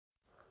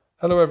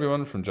Hello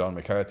everyone from John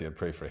McCarthy at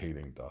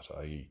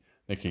PrayForHealing.ie.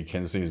 Nikki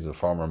Kinsley is a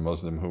former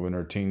Muslim who in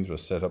her teens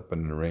was set up in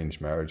an arranged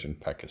marriage in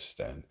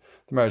Pakistan.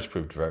 The marriage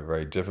proved very,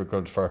 very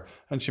difficult for her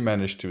and she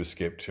managed to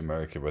escape to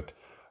America with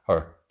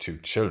her 2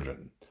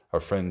 children. Her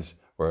friends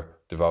were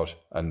devout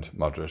and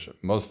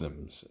moderate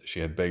Muslims.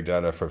 She had begged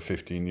Allah for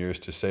 15 years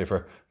to save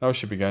her. Now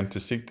she began to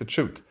seek the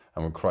truth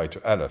and would cry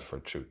to Allah for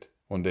truth.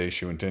 One day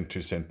she went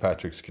into St.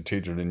 Patrick's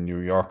Cathedral in New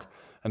York,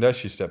 and as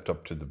she stepped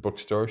up to the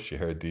bookstore, she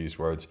heard these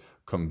words,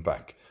 "Come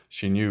back."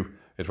 She knew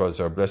it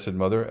was our Blessed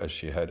Mother, as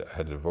she had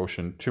a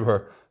devotion to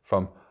her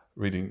from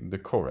reading the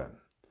Quran.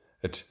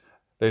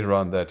 Later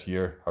on that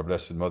year, our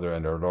Blessed Mother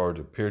and our Lord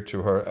appeared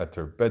to her at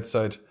her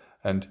bedside,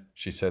 and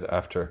she said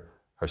after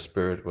her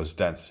spirit was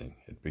dancing,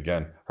 it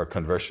began her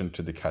conversion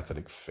to the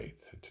Catholic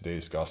faith.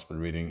 Today's Gospel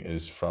reading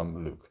is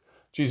from Luke.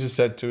 Jesus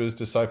said to his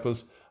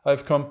disciples, "I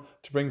have come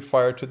to bring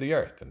fire to the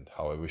earth, and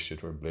how I wish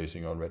it were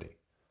blazing already.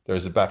 There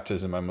is a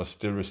baptism I must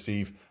still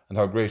receive, and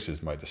how great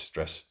is my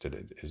distress till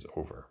it is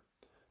over."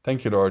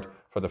 Thank you, Lord,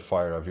 for the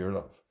fire of your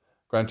love.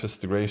 Grant us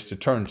the grace to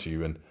turn to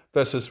you and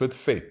bless us with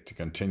faith to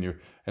continue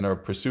in our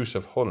pursuit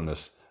of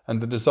holiness and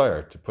the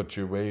desire to put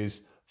your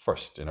ways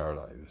first in our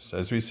lives,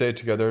 as we say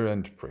together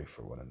and pray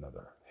for one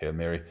another. Hail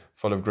Mary,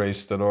 full of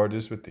grace, the Lord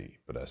is with thee.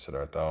 Blessed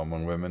art thou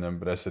among women, and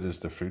blessed is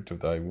the fruit of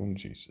thy womb,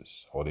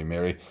 Jesus. Holy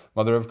Mary,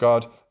 Mother of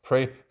God,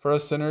 pray for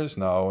us sinners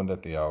now and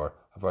at the hour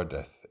of our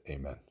death.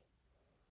 Amen.